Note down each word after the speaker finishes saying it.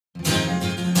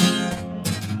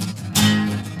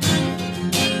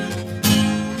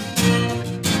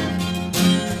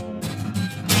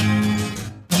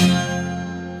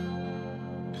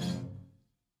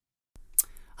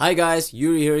Hi guys,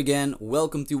 Yuri here again,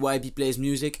 welcome to YP Plays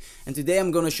Music, and today I'm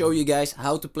gonna show you guys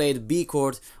how to play the B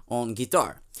chord on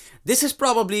guitar. This is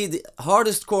probably the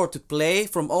hardest chord to play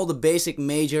from all the basic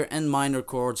major and minor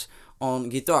chords on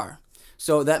guitar.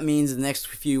 So that means the next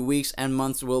few weeks and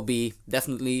months will be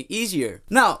definitely easier.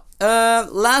 Now,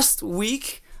 last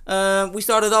week we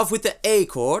started off with the A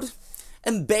chord,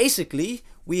 and basically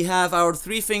we have our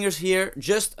three fingers here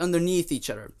just underneath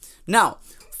each other. Now,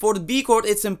 for the B chord,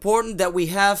 it's important that we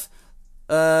have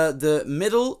the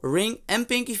middle ring and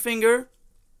pinky finger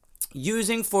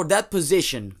using for that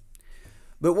position.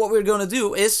 But what we're gonna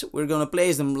do is we're gonna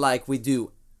place them like we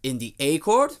do in the A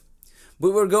chord,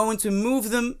 but we're going to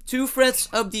move them 2 frets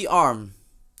up the arm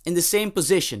in the same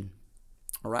position.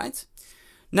 Alright?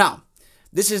 Now,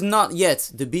 this is not yet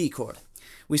the B chord.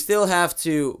 We still have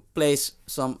to place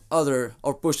some other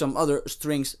or push some other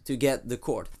strings to get the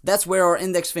chord. That's where our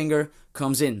index finger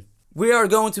comes in. We are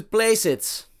going to place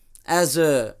it as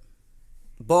a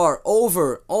bar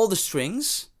over all the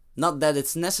strings. Not that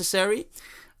it's necessary,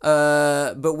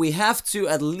 but we have to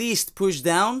at least push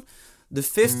down the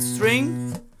 5th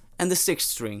string and the 6th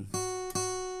string.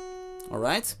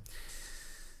 Alright?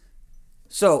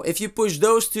 So if you push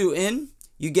those two in,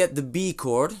 you get the B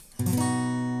chord.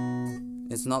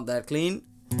 It's not that clean.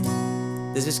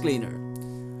 This is cleaner.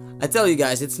 I tell you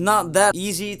guys, it's not that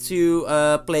easy to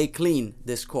play clean,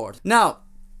 this chord. Now,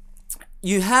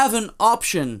 you have an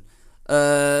option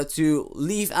to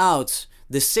leave out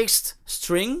the 6th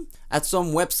string. At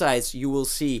some websites you will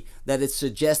see that it's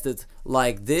suggested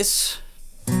like this,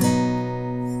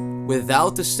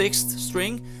 without the 6th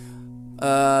string.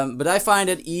 But I find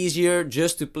it easier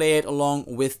just to play it along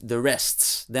with the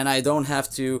rests. Then I don't have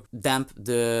to damp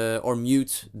or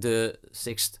mute the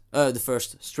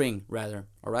 1st string rather.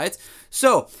 All right.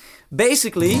 So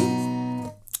basically,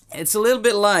 it's a little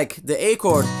bit like the A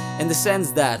chord in the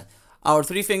sense that our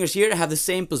 3 fingers here have the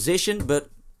same position, but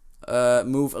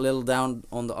move a little down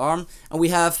on the arm, and we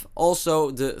have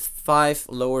also the 5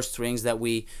 lower strings that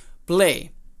we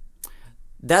play.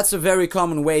 That's a very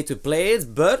common way to play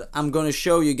it, but I'm gonna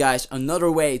show you guys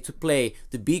another way to play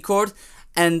the B chord,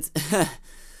 and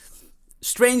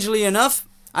strangely enough,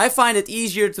 I find it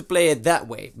easier to play it that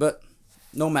way, but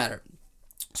no matter.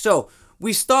 So,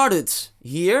 we started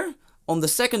here on the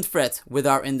 2nd fret with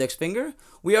our index finger.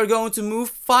 We are going to move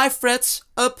 5 frets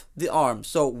up the arm.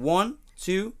 So 1,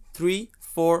 2, 3,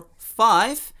 4,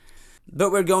 5.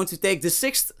 But we're going to take the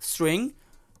 6th string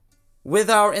with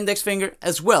our index finger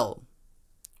as well.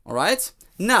 Alright,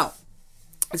 now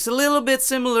it's a little bit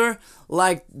similar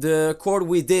like the chord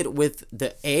we did with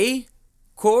the A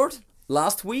chord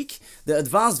last week. The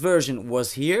advanced version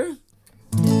was here,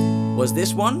 was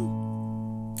this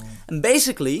one, and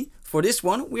basically for this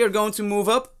one we are going to move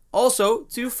up also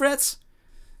 2 frets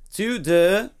to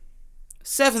the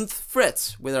 7th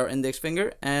fret with our index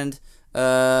finger, and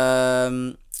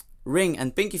ring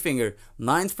and pinky finger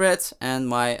 9th fret, and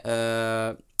my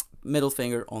middle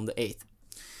finger on the 8th.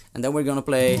 And then we're gonna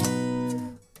play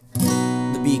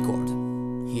the B chord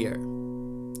here.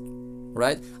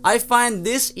 Right? I find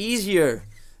this easier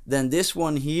than this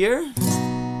one here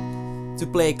to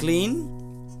play clean,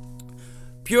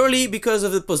 purely because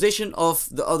of the position of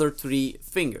the other 3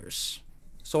 fingers.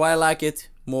 So I like it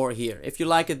more here. If you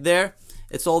like it there,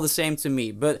 it's all the same to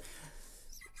me. But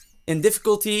in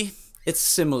difficulty, it's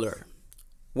similar.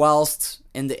 Whilst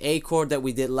in the A chord that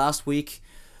we did last week,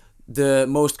 the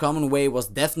most common way was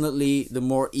definitely the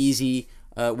more easy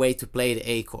way to play the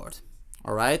A chord.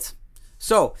 Alright?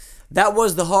 So, that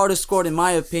was the hardest chord in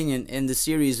my opinion in the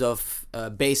series of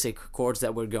basic chords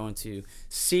that we're going to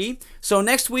see. So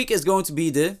next week is going to be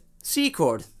the C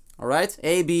chord. Alright?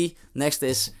 A, B, next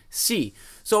is C.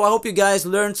 So I hope you guys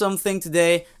learned something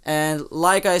today, and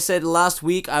like I said last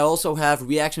week, I also have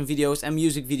reaction videos and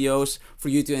music videos for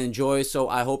you to enjoy, so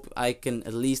I hope I can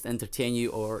at least entertain you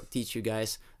or teach you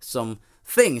guys some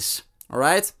things.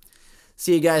 Alright?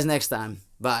 See you guys next time.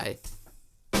 Bye.